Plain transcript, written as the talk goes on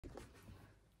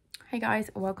Hey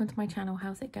guys, welcome to my channel.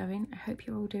 How's it going? I hope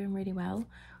you're all doing really well.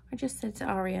 I just said to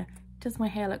Aria, does my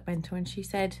hair look mental? And she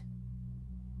said,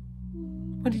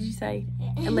 what did you say?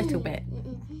 A little bit.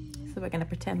 So we're going to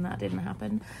pretend that didn't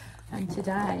happen. And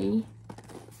today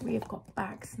we have got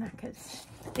Backsnackers.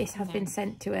 This has been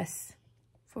sent to us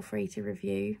for free to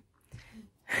review.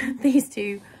 These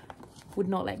two would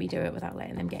not let me do it without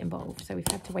letting them get involved. So we've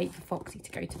had to wait for Foxy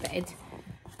to go to bed.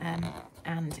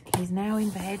 And he's now in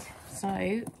bed.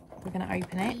 So we're going to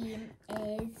open it.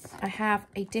 I have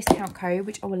a discount code,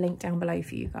 which I will link down below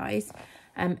for you guys.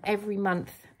 Every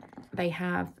month they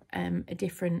have a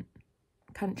different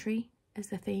country as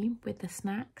the theme with the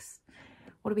snacks.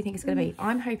 What do we think it's going to be?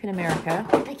 I'm hoping America.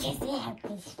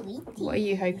 What are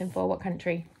you hoping for? What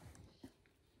country?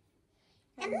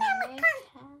 America.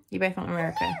 You both want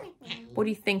America. What do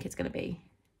you think it's going to be?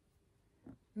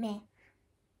 Me.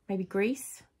 Maybe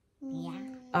Greece? Yeah.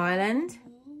 Ireland?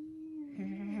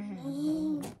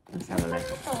 Let's have a look.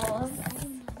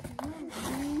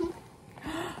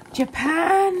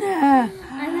 Japan!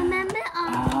 I remember.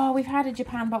 Oh, we've had a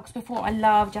Japan box before. I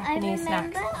love Japanese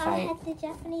snacks. I had the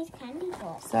Japanese candy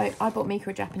box. So I bought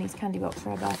Mika a Japanese candy box for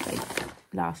her birthday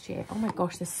last year. Oh my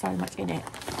gosh, there's so much in it.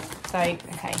 So,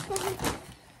 okay.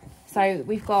 So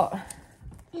we've got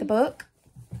the book,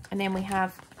 and then we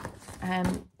have,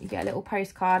 you get a little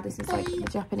postcard. This is like the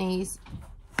Japanese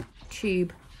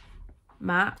tube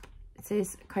map. It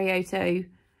says Kyoto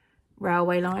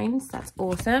railway lines. That's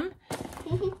awesome.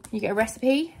 You get a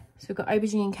recipe. So we've got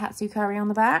aubergine katsu curry on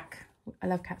the back. I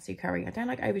love katsu curry. I don't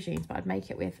like aubergines, but I'd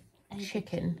make it with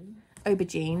chicken.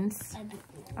 Aubergines.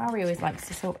 Ari always likes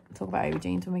to talk about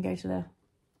aubergines when we go to the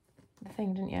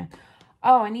thing, didn't you?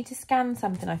 Oh, I need to scan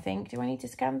something, I think. Do I need to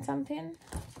scan something?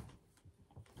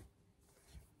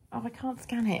 Oh, I can't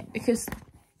scan it because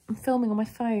I'm filming on my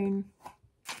phone.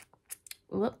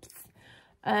 Whoops.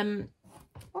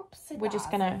 We're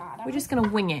just gonna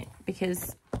wing it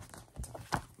because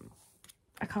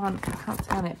I can't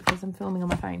scan it because I'm filming on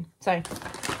my phone. So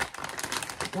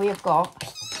we have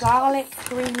got garlic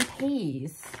green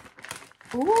peas.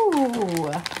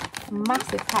 Ooh,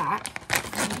 massive pack.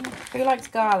 Who likes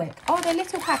garlic? Oh, they're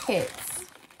little packets.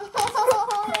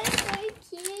 Oh, they're so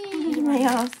cute. They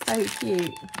are so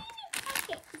cute.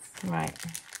 Right.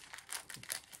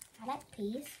 I like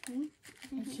peas.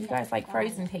 You guys like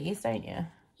frozen peas, don't you?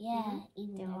 Yeah,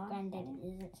 even though Granddad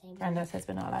doesn't say. Granddad says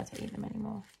we're not allowed to eat them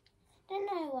anymore. Don't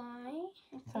know why.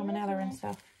 Salmonella and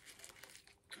stuff.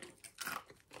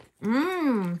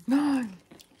 Mmm.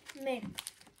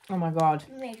 Oh my god.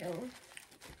 Middle.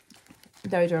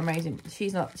 Those are amazing. She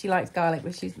likes garlic,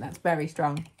 but that's very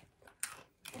strong.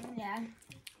 Yeah.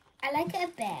 I like it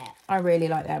a bit. I really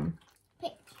like them.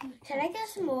 Should I get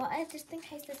some water just in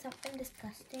case there's something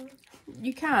disgusting?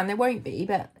 You can, there won't be,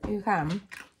 but you can.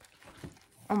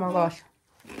 Oh my gosh.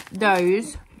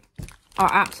 Those are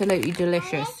absolutely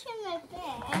delicious.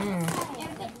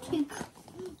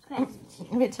 A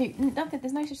bit too,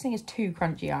 there's no such thing as too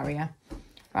crunchy, Aria.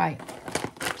 Right.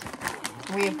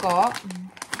 We have got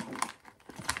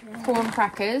corn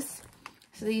crackers.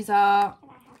 So these are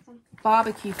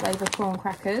barbecue flavour corn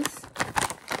crackers.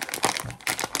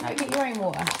 No, get your own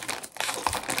water.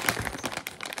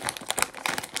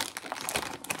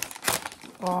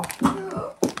 Oh.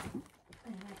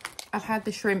 I've had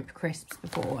the shrimp crisps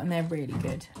before and they're really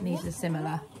good. And these are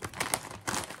similar.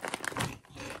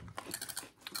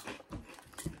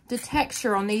 The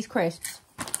texture on these crisps.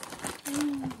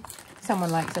 Someone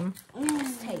likes them.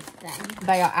 Let's taste them.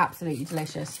 They are absolutely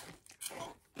delicious.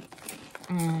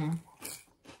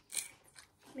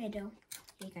 Middle.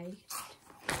 Here you go.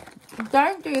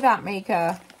 Don't do that,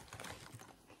 Mika.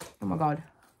 Oh my god.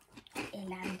 It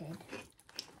landed.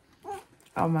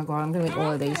 Oh my god, I'm going to eat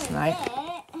all of these tonight.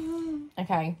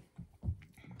 Okay.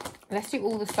 Let's do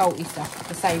all the salty stuff,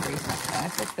 the savoury stuff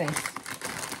first. What's this?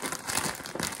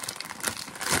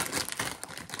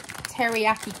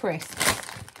 Teriyaki crisps.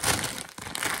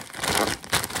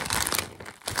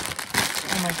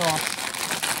 Oh my gosh.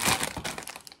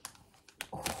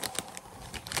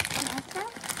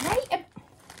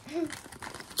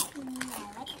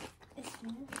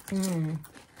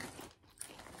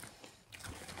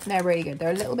 They're really good.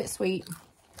 They're a little bit sweet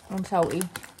and salty.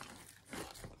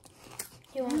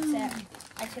 Who wants it?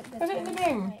 I took this Put it in the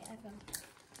bin.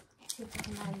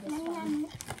 one.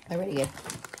 They're really good.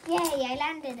 Yay, I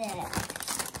landed it.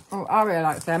 Oh, Aria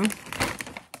likes them.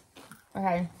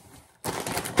 Okay.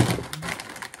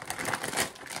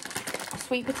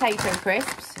 Sweet potato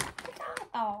crisps.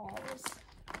 Oh.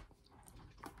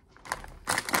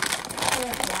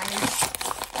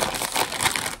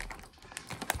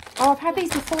 Oh, I've had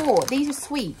these before. These are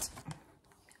sweet.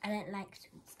 I don't like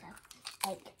sweet stuff.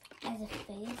 Like, as a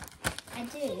food. I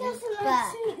do. She doesn't but,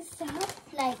 like sweet stuff.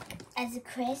 like, as a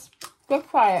crisp. Just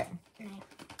try it. No.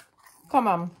 Come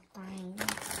on. Fine.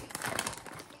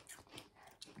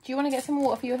 Do you want to get some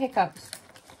water for your hiccups?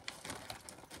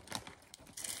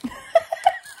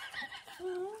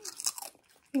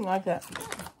 You like it?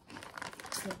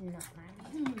 Did not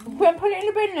mind. Well, put it in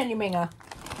the bin then, you minger.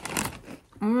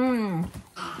 Mmm.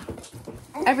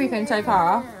 Everything so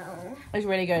far is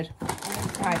really good.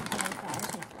 Right.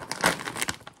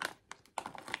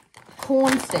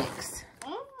 Corn sticks.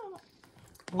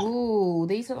 Ooh,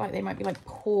 these look like they might be like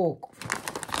pork.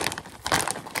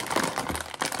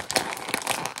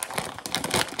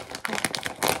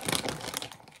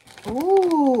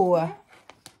 Ooh.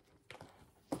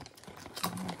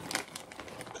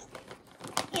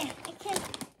 Yeah, I can.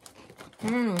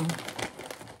 Mmm.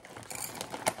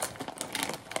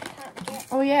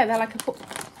 Oh yeah, they're like a pork.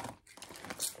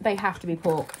 They have to be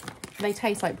pork. They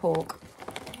taste like pork.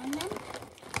 And then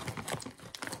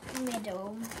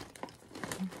middle.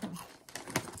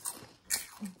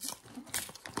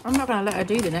 I'm not going to let her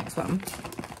do the next one.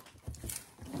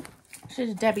 She's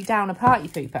a Debbie Downer party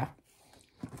pooper.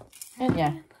 Isn't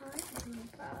you?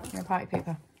 You're a party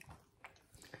pooper.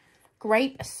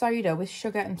 Grape soda with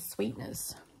sugar and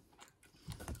sweeteners.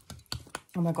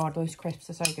 Oh my god, those crisps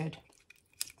are so good.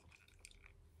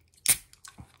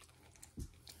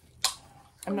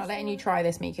 I'm not letting you try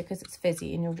this, Mika, because it's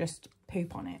fizzy and you'll just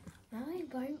poop on it. No, I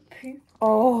won't poop.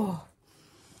 Oh.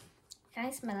 Can I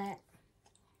smell it?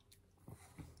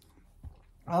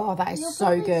 Oh, that is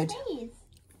so good.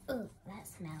 Oh, that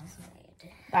smells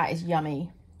weird. That is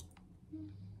yummy.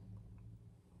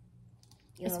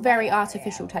 It's very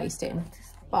artificial tasting,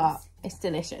 but it's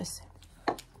delicious.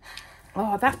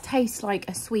 Oh, that tastes like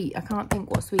a sweet. I can't think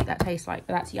what sweet that tastes like,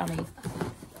 but that's yummy.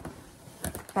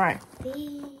 Right.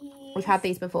 We've had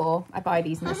these before. I buy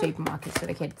these in the supermarkets for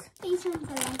the kids. These ones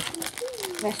are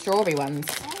like They're strawberry ones.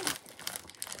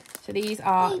 So these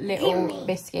are little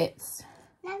biscuits.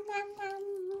 nom, nom, nom,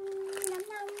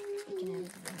 nom, nom.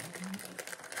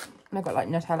 They've got like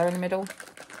Nutella in the middle.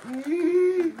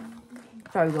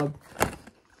 So good.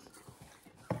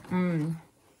 Mmm.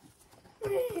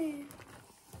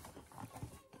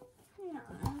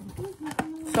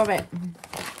 Stop it.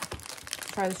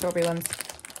 Try the strawberry ones.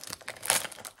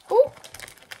 Oh,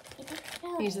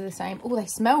 these are the same. Oh, they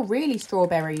smell really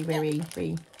strawberry. Strawberry.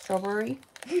 Strawberry.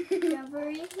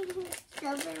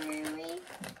 Strawberry.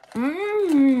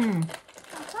 Mmm.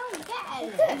 I can't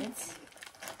get it.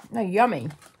 They're yummy.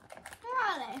 Where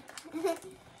are they?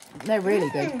 They're really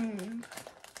good.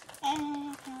 I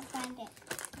can't find it.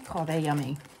 God, they're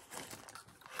yummy.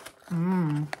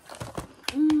 Mmm.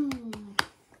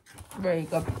 Very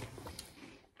good.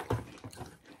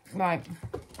 Right.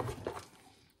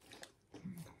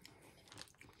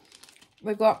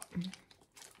 We've got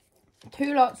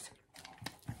 2 lots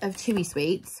of chewy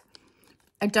sweets.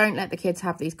 I don't let the kids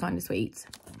have these kind of sweets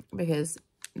because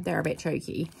they're a bit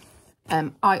choky. I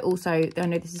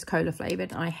know this is cola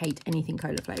flavoured. I hate anything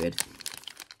cola flavoured.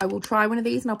 I will try one of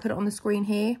these and I'll put it on the screen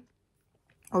here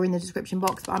or in the description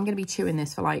box. But I'm going to be chewing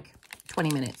this for like 20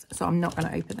 minutes. So I'm not going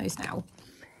to open those now.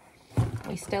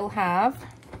 We still have...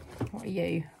 What are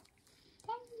you?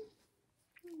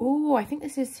 Oh, I think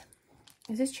this is...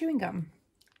 Is this chewing gum?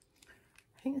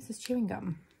 I think this is chewing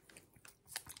gum.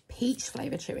 Peach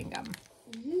flavour chewing gum.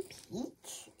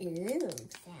 Peach. Ooh,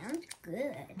 sounds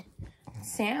good.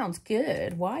 Sounds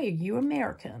good. Why are you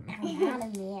American? I'm not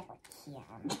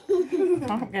American.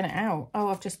 Can't get it out. Oh,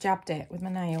 I've just jabbed it with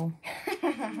my nail.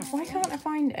 Why can't I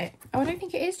find it? Oh, I don't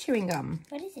think it is chewing gum.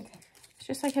 What is it? It's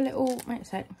just like a little... Wait a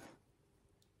sec.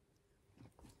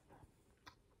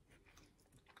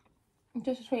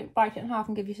 Just a sweet, bite it in half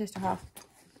and give your sister half.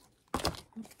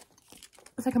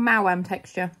 It's like a Mawam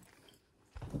texture.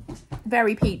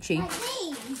 Very peachy. Like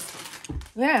these.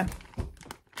 Yeah.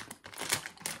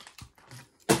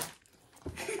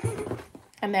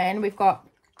 And then we've got...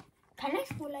 Can I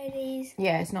swallow these?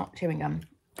 Yeah, it's not chewing gum.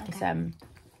 Okay. It's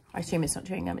I assume it's not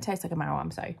chewing gum. It tastes like a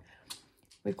Mawam. So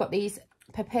we've got these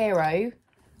Pepero,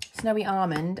 snowy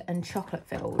almond, and chocolate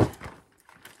filled.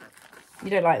 You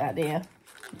don't like that, do you?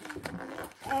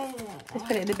 Let's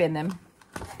put it in the bin then.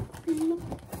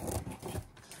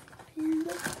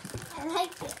 I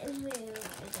like it.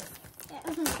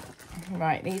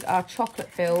 Right, these are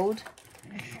chocolate filled.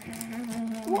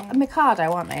 What?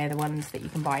 Mikado, aren't they? The ones that you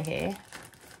can buy here.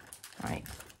 Right.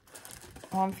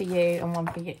 One for you and one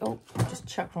for you. Oh, I just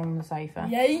chucked one on the sofa.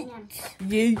 Yeet.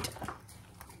 Yeet.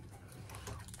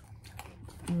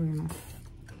 Mmm.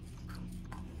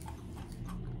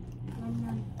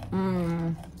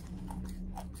 Mmm.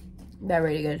 They're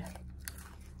really good.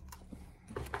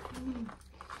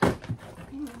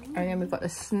 And then we've got the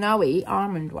snowy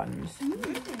almond ones.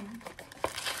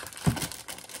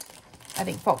 I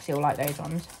think Foxy will like those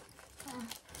ones.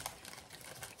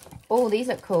 Oh, these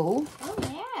look cool. Oh,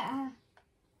 yeah.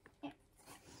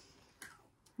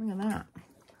 Look at that.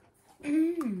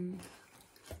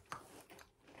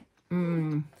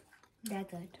 They're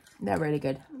good. They're really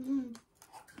good.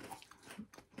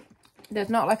 There's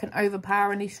not like an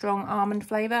overpoweringly strong almond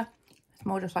flavour. It's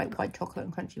more just like white chocolate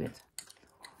and crunchy bits.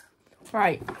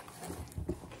 Right.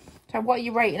 So what are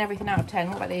you rating everything out of 10?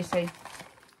 What about these two?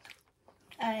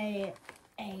 A.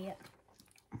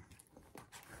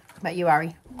 About you,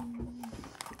 Ari?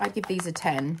 I'd give these a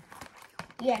 10.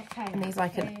 Yeah, 10. And these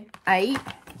like an 8.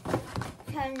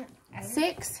 10.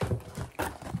 6.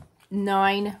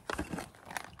 9.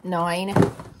 9.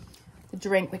 The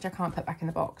drink, which I can't put back in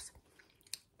the box,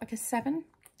 like a 7.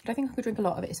 I don't think I could drink a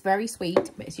lot of it. It's very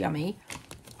sweet, but it's yummy.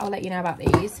 I'll let you know about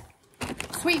these.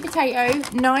 Sweet potato,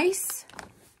 nice,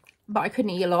 but I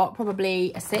couldn't eat a lot.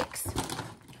 Probably a 6.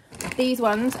 These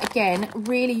ones, again,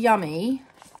 really yummy,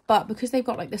 but because they've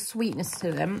got like the sweetness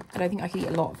to them, I don't think I could eat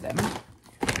a lot of them.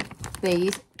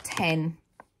 These, 10.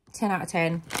 10 out of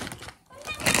 10.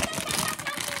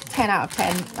 10 out of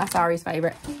 10. That's Ari's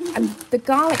favourite. And the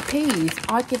garlic peas,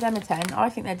 I'd give them a 10. I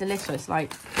think they're delicious.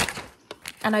 Like,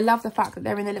 and I love the fact that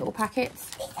they're in the little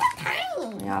packets. They're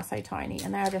tiny. They are so tiny,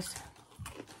 and they're just,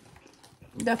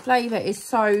 the flavour is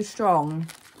so strong.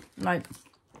 Like,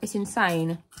 it's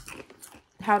insane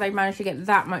how they managed to get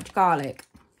that much garlic.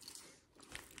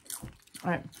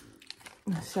 Right,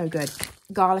 so good.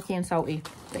 Garlicky and salty.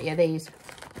 But yeah, these,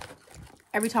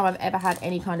 every time I've ever had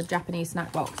any kind of Japanese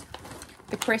snack box,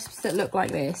 the crisps that look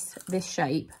like this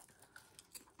shape,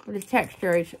 the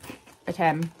texture is a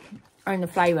 10, and the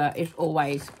flavour is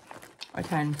always a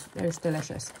 10. They're just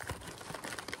delicious.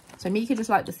 So Mika just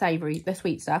like the savoury, the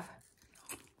sweet stuff,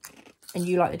 and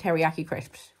you like the teriyaki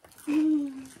crisps.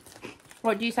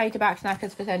 What do you say to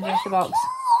Backsnackers for sending us the box?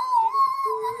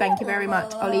 Thank you very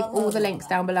much. I'll leave all the links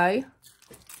down below.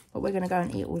 But we're going to go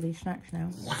and eat all these snacks now.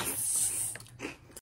 Yes.